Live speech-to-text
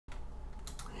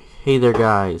Hey there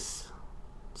guys,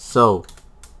 so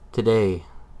today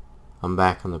I'm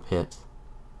back on the pit.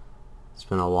 It's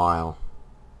been a while,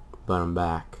 but I'm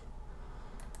back.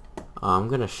 I'm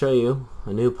gonna show you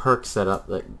a new perk setup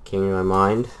that came in my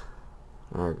mind.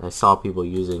 I saw people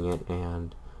using it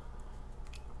and,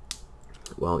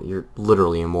 well, you're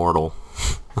literally immortal.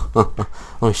 Let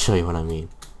me show you what I mean.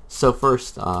 So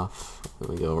first off, let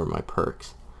me go over my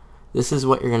perks. This is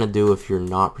what you're gonna do if you're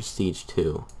not Prestige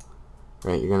 2.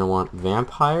 Right, you're gonna want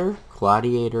Vampire,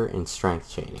 Gladiator, and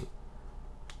Strength Chaining.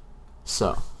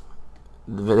 So,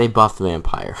 they buffed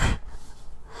Vampire.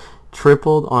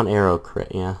 Tripled on arrow crit,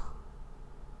 yeah.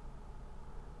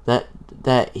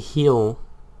 That heal,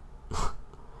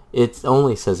 it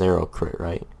only says arrow crit,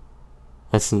 right?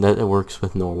 That works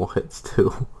with normal hits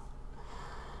too.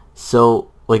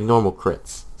 So, like normal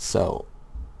crits. So,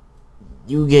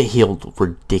 you get healed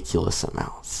ridiculous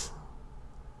amounts.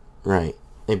 Right.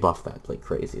 They buffed that like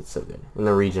crazy. It's so good. And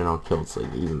the regen on kills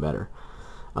like even better.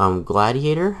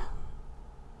 Gladiator.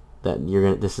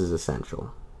 This is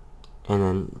essential. And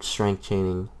then strength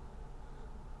chaining.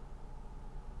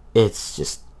 It's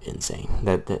just insane.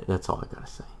 That's all I gotta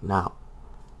say. Now,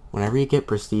 whenever you get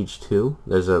Prestige 2,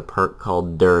 there's a perk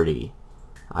called Dirty.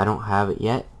 I don't have it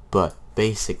yet, but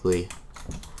basically,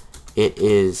 it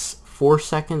is 4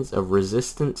 seconds of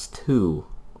resistance 2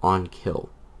 on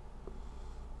kill.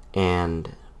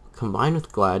 And combined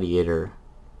with Gladiator,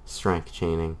 Strength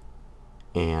Chaining,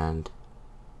 and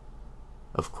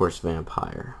of course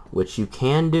Vampire, which you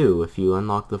can do if you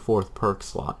unlock the 4th perk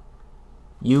slot,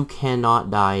 you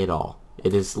cannot die at all.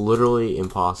 It is literally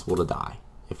impossible to die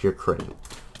if you're critting.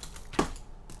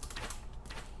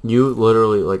 You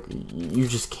literally, like, you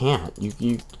just can't.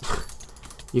 You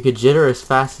could jitter as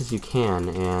fast as you can,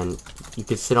 and you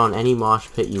could sit on any mosh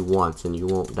pit you want and you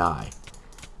won't die.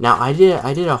 Now, I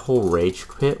did a whole rage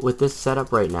quit with this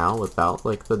setup right now without,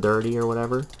 like, the dirty or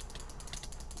whatever.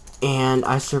 And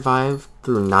I survived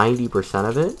through 90%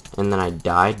 of it, and then I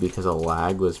died because a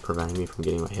lag was preventing me from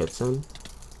getting my hits in.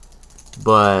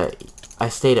 But I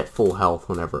stayed at full health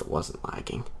whenever it wasn't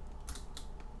lagging.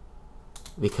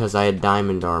 Because I had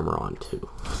diamond armor on, too.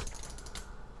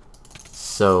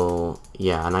 So,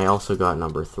 yeah, and I also got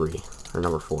number 3. Or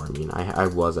number 4, I mean. I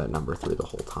was at number 3 the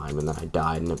whole time, and then I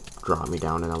died, and it dropped me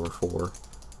down to number 4.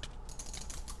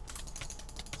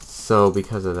 So,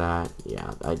 because of that,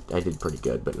 yeah, I did pretty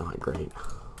good, but not great.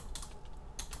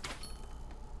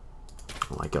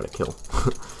 Oh, I got a kill.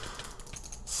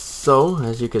 So,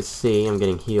 as you can see, I'm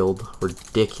getting healed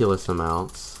ridiculous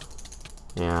amounts.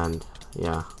 And,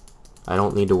 yeah, I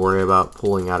don't need to worry about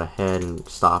pulling out ahead and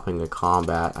stopping the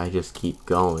combat. I just keep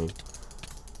going.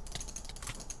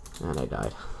 And I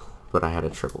died. But I had a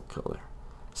triple kill there.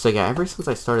 So yeah, ever since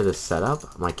I started this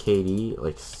setup, my KD,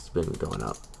 like, has been going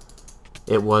up.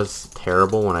 It was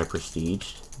terrible when I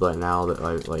prestiged, but now that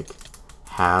I, like,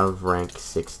 have rank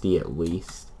 60 at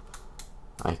least,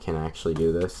 I can actually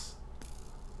do this.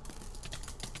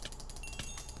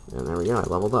 And there we go, I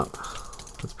leveled up.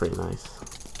 That's pretty nice.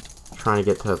 I'm trying to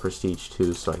get to prestige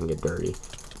 2 so I can get dirty.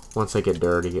 Once I get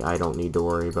dirty, I don't need to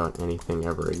worry about anything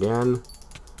ever again.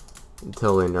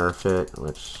 Until they nerf it,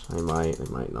 which they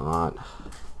might not.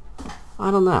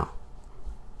 I don't know.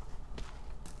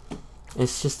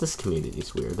 It's just this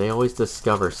community's weird. They always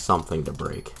discover something to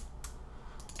break.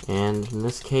 And in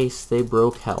this case, they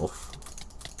broke health.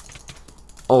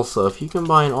 Also, if you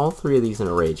combine all 3 of these in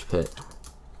a rage pit,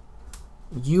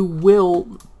 you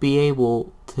will be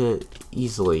able to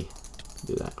easily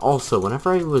do that. Also,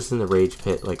 whenever I was in the rage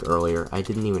pit like earlier, I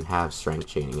didn't even have strength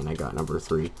chaining and I got number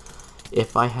 3.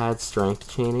 If I had strength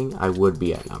chaining, I would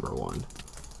be at number 1.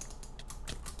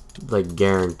 Like,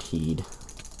 guaranteed.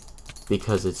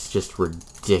 Because it's just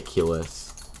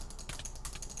ridiculous.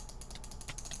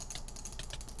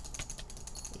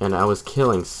 And I was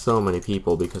killing so many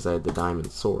people because I had the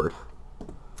diamond sword.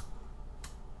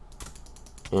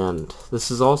 And this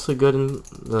is also good in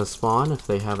the spawn if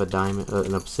they have a diamond,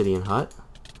 an obsidian hut.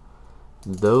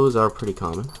 Those are pretty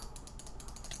common.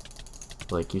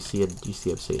 Like, you see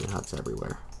obsidian huts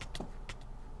everywhere.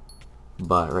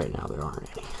 But right now there aren't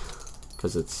any.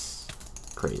 Because it's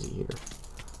crazy here.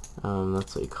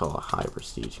 That's what you call a high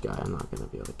prestige guy. I'm not going to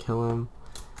be able to kill him.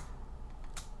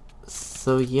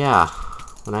 So yeah,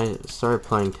 when I started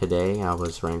playing today, I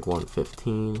was rank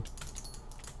 115.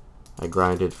 I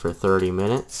grinded for 30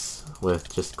 minutes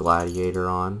with just Gladiator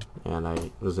on. And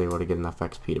I was able to get enough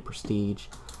XP to prestige.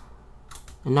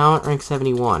 And now I'm at rank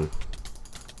 71.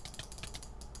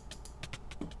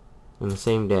 In the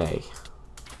same day,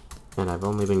 and I've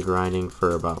only been grinding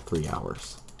for about 3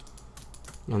 hours.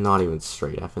 And not even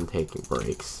straight, I've been taking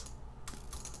breaks.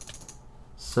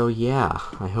 So yeah,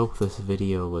 I hope this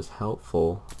video was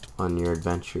helpful on your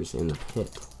adventures in the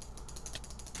pit.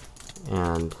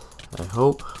 And I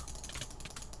hope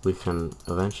we can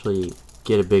eventually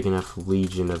get a big enough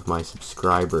legion of my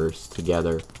subscribers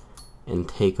together and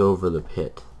take over the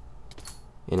pit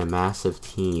in a massive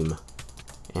team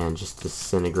and just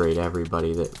disintegrate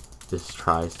everybody that just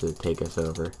tries to take us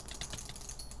over.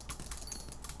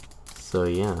 So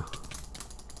yeah,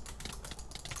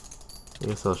 I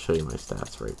guess I'll show you my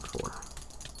stats right before,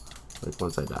 like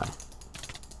once I die.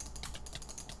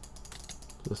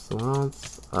 Just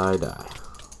once I die.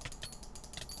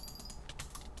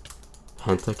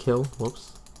 Pentakill?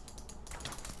 Whoops.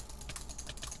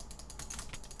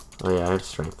 Oh yeah, I have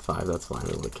strength 5, that's why I'm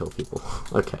able to kill people.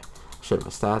 Okay, I'll show you my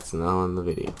stats and I'll end the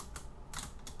video.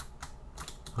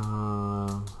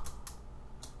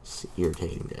 It's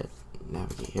irritating to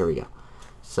navigate. Here we go.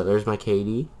 So there's my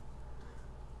KD.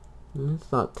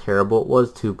 It's not terrible. It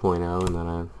was 2.0 and then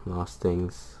I lost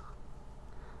things.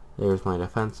 There's my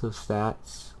defensive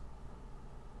stats.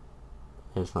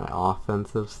 There's my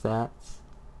offensive stats.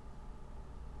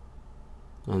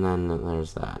 And then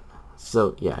there's that.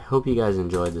 So yeah, I hope you guys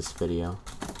enjoyed this video.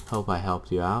 Hope I helped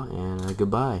you out, and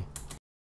goodbye.